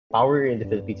power in the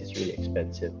Philippines is really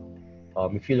expensive.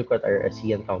 If you look at our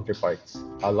ASEAN counterparts,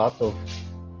 a lot of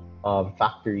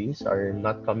factories are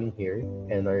not coming here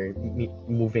and are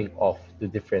moving off to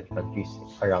different countries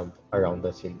around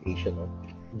us in Asia. No?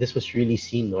 This was really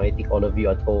seen. No? I think all of you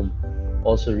at home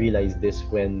also realized this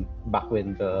when back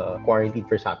when the quarantine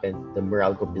first happened, the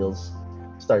Meralco bills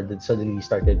suddenly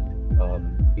started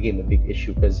became a big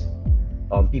issue because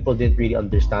people didn't really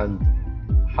understand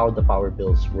how the power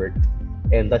bills worked,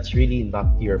 and that's really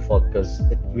not your fault because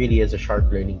it really is a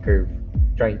sharp learning curve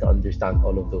trying to understand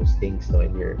all of those things, no,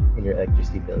 in your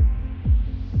electricity bill.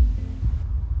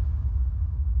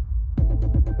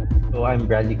 So I'm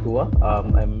Bradley Kua.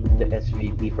 I'm the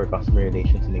SVP for Customer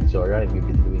Relations in Exora, and we've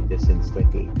been doing this since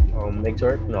 2018.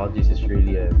 Exora Technologies is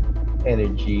really an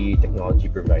energy technology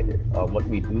provider. What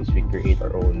we do is we create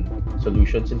our own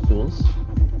solutions and tools,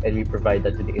 and we provide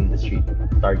that to the industry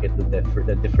to target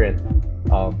the different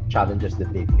challenges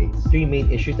that they face. Three main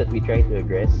issues that we try to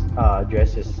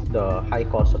address is the high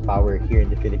cost of power here in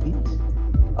the Philippines.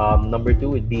 Number two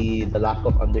would be the lack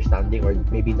of understanding or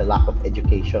maybe the lack of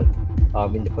education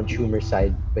in the consumer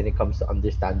side when it comes to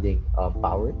understanding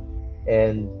power.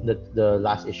 And the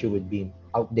last issue would be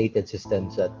outdated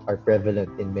systems that are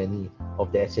prevalent in many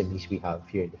of the SMEs we have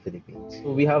here in the Philippines.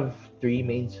 So we have three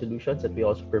main solutions that we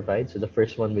also provide. So the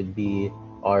first one would be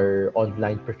our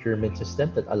online procurement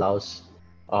system that allows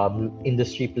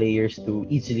industry players to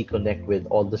easily connect with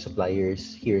all the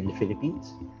suppliers here in the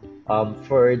Philippines.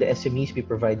 For the SMEs, we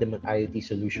provide them an IoT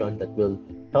solution that will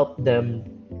help them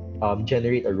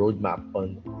generate a roadmap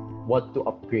on what to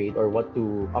upgrade or what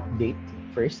to update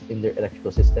first in their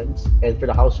electrical systems. And for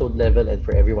the household level and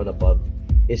for everyone above,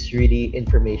 is really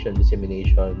information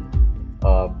dissemination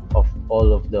of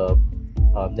all of the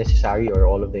necessary or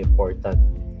all of the important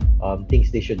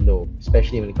things they should know,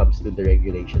 especially when it comes to the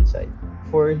regulation side.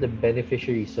 For the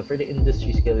beneficiaries, so for the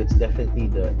industry scale, it's definitely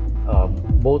the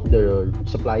both the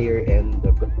supplier and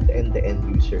the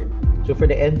end user. So for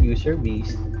the end user, we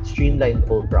streamline the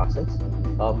whole process.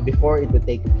 Before it would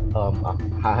take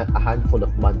a handful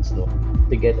of months, no,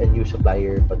 to get a new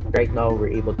supplier, but right now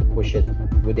we're able to push it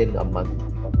within a month.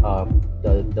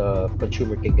 The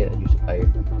consumer can get a new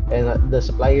supplier, and the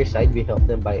supplier side, we help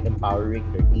them by empowering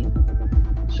their team.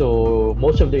 So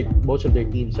most of their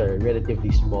teams are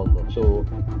relatively small, no? So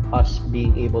us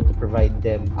being able to provide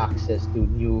them access to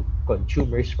new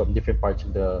consumers from different parts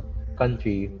of the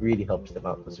country really helps them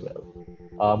out as well.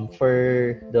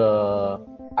 For the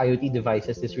IoT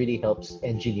devices, this really helps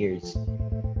engineers.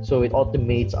 So it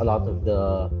automates a lot of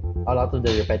the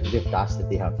repetitive tasks that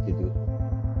they have to do.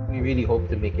 We really hope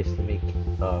to make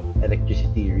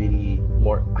electricity really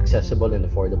more accessible and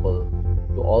affordable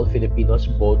to all Filipinos,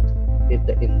 both at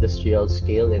the industrial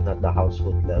scale and at the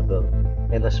household level,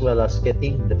 and as well as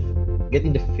getting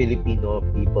the Filipino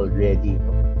people ready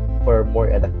for a more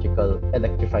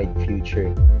electrified future,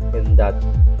 and that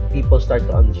people start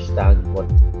to understand what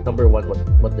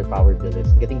their power bill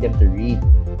is, getting them to read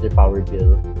their power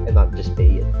bill and not just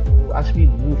pay it. So as we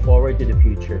move forward to the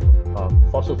future,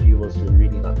 fossil fuels will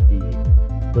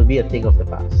be a thing of the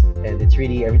past, and it's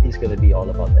really everything's going to be all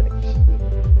about electricity.